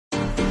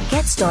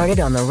Get started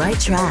on the right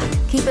track.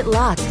 Keep it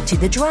locked to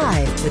The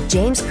Drive with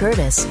James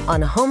Curtis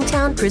on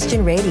Hometown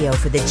Christian Radio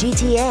for the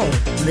GTA.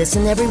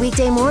 Listen every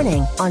weekday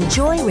morning on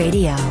Joy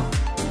Radio.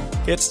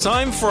 It's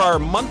time for our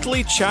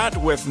monthly chat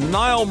with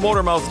Niall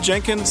Motormouth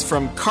Jenkins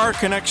from Car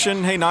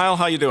Connection. Hey, Niall,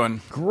 how you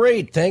doing?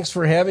 Great. Thanks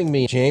for having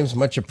me, James.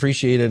 Much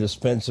appreciated to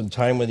spend some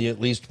time with you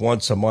at least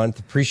once a month.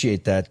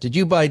 Appreciate that. Did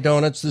you buy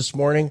donuts this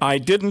morning? I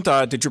didn't.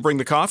 Did you bring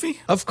the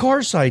coffee? Of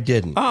course I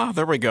didn't. Ah,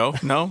 there we go.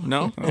 No.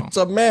 Oh. It's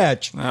a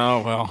match.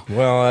 Oh, well.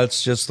 Well,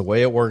 that's just the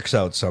way it works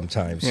out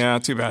sometimes. Yeah,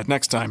 too bad.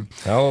 Next time.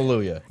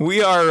 Hallelujah.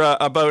 We are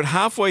about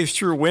halfway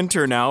through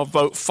winter now,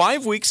 about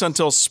 5 weeks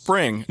until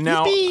spring.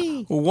 Now,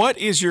 What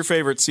is your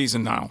favorite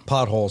season now?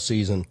 Pothole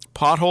season.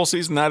 Pothole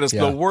season? That is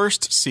the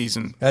worst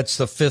season. That's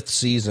the 5th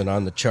season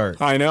on the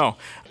chart. I know.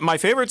 My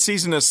favorite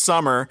season is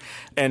summer,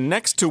 and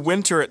next to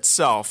winter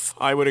itself,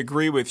 I would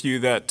agree with you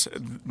that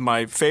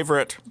my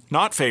favorite,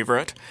 not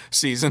favorite,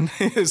 season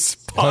is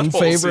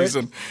pothole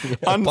season. Yeah,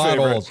 Unfavorite.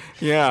 potholes.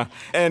 Yeah,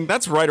 and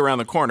that's right around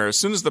the corner. As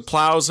soon as the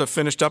plows have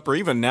finished up, or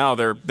even now,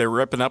 they're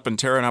ripping up and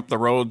tearing up the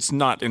roads,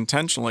 not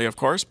intentionally, of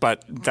course,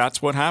 but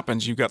that's what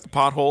happens. You've got the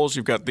potholes,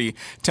 you've got the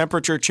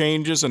temperature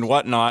changes and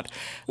whatnot.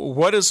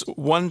 What is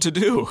one to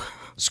do?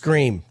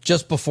 Scream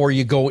just before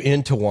you go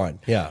into one.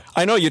 Yeah.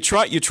 I know, you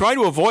try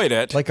to avoid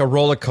it. Like a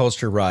roller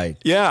coaster ride.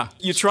 Yeah.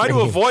 You try to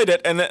avoid it,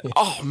 and then,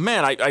 oh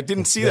man, I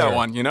didn't see that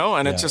one,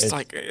 and it's just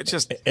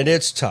And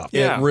it's tough.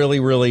 Yeah. It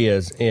really, really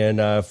is.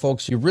 And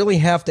folks, you really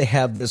have to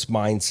have this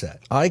mindset.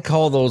 I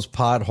call those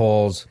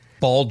potholes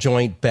ball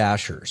joint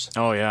bashers.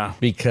 Oh, yeah.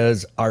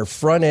 Because our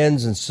front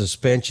ends and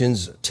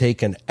suspensions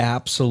take an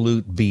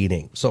absolute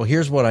beating. So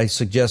here's what I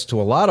suggest to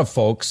a lot of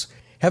folks.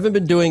 Haven't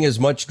been doing as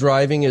much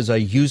driving as I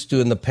used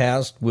to in the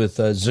past with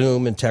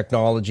Zoom and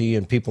technology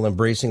and people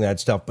embracing that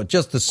stuff. But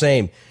just the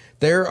same,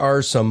 there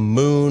are some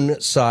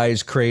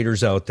moon-sized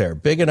craters out there,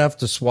 big enough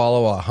to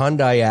swallow a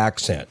Hyundai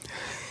Accent.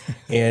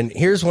 And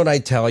here's what I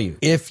tell you.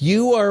 If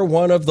you are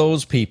one of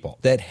those people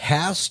that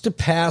has to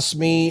pass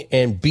me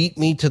and beat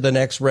me to the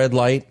next red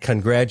light,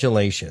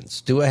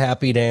 congratulations. Do a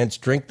happy dance,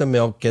 drink the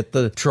milk, get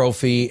the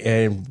trophy,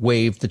 and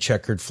wave the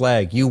checkered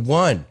flag. You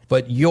won.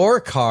 But your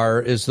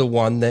car is the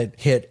one that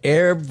hit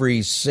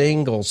every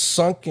single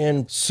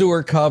sunken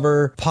sewer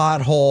cover,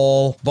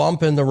 pothole,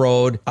 bump in the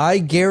road. I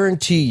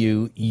guarantee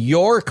you,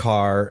 your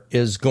car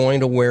is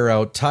going to wear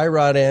out tie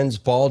rod ends,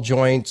 ball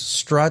joints,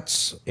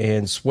 struts,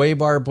 and sway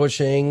bar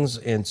bushings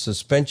and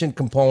suspension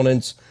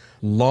components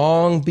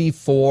long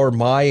before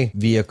my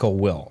vehicle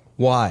will.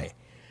 Why?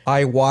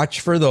 I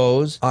watch for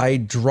those. I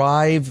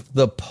drive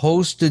the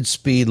posted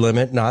speed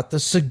limit, not the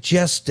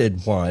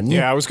suggested one.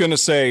 Yeah, I was going to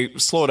say,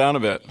 slow down a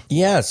bit.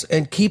 Yes,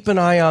 and keep an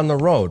eye on the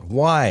road.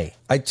 Why?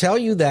 I tell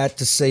you that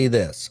to say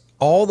this.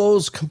 All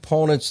those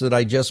components that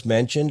I just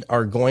mentioned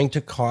are going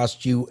to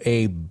cost you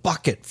a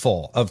bucket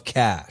full of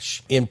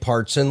cash in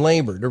parts and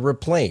labor to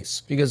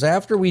replace. Because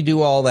after we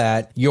do all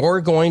that,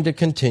 you're going to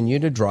continue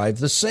to drive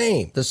the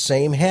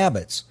same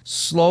habits.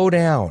 Slow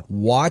down.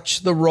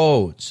 Watch the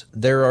roads.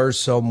 There are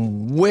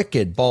some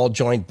wicked ball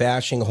joint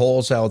bashing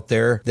holes out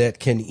there that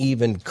can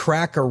even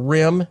crack a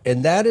rim,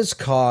 and that is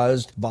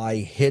caused by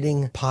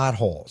hitting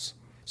potholes.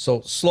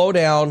 So slow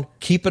down,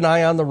 keep an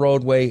eye on the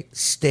roadway,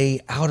 stay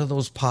out of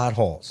those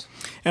potholes.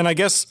 And I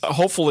guess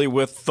hopefully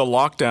with the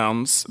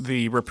lockdowns,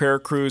 the repair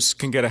crews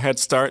can get a head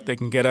start. They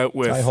can get out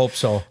with, I hope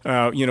so.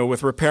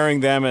 With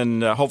repairing them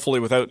and hopefully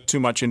without too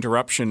much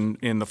interruption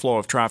in the flow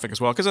of traffic as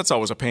well. Because that's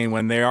always a pain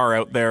when they are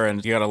out there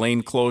and you got a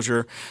lane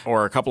closure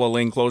or a couple of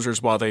lane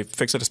closures while they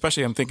fix it,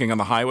 especially I'm thinking on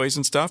the highways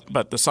and stuff.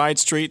 But the side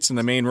streets and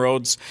the main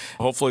roads,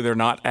 hopefully they're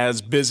not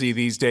as busy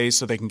these days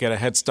so they can get a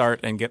head start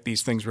and get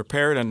these things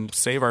repaired and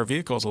save our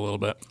vehicles a little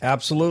bit.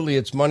 Absolutely.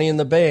 It's money in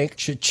the bank.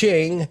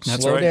 Cha-ching.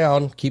 That's Slow right.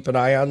 down. Keep an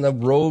eye on the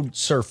road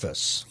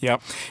surface.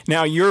 Yep.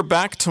 Now, you're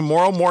back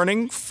tomorrow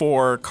morning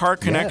for Car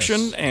Connection,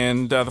 Yes.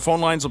 and the phone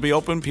lines will be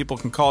open. People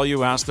can call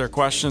you, ask their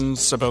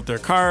questions about their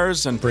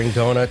cars. And Bring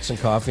donuts and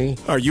coffee.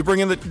 are you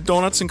bringing the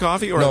donuts and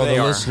coffee, or No, they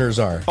the are? listeners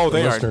are. Oh,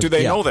 they The are. listeners- Do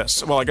they yeah. know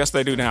this? Well, I guess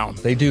they do now.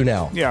 They do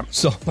now. Yeah.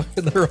 So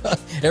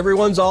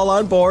everyone's all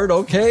on board,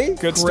 okay?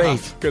 Good Great.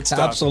 stuff. Good stuff.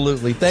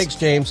 Absolutely. Thanks,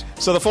 James.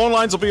 So the phone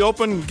lines will be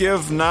open.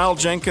 Give Niall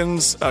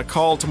Jenkins a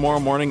call tomorrow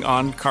morning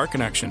on Car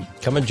Connection.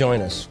 Come and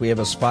join us. We have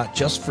a spot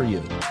just for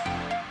you.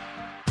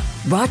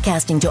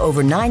 Broadcasting to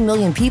over 9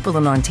 million people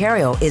in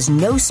Ontario is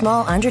no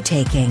small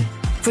undertaking.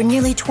 For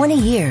nearly 20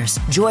 years,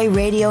 Joy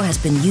Radio has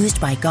been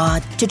used by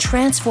God to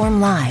transform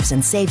lives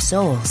and save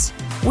souls.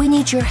 We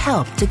need your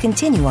help to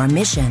continue our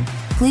mission.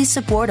 Please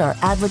support our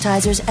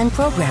advertisers and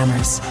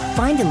programmers.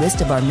 Find a list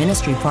of our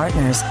ministry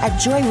partners at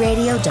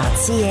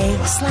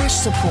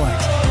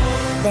joyradio.ca/support.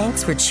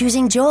 Thanks for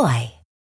choosing Joy.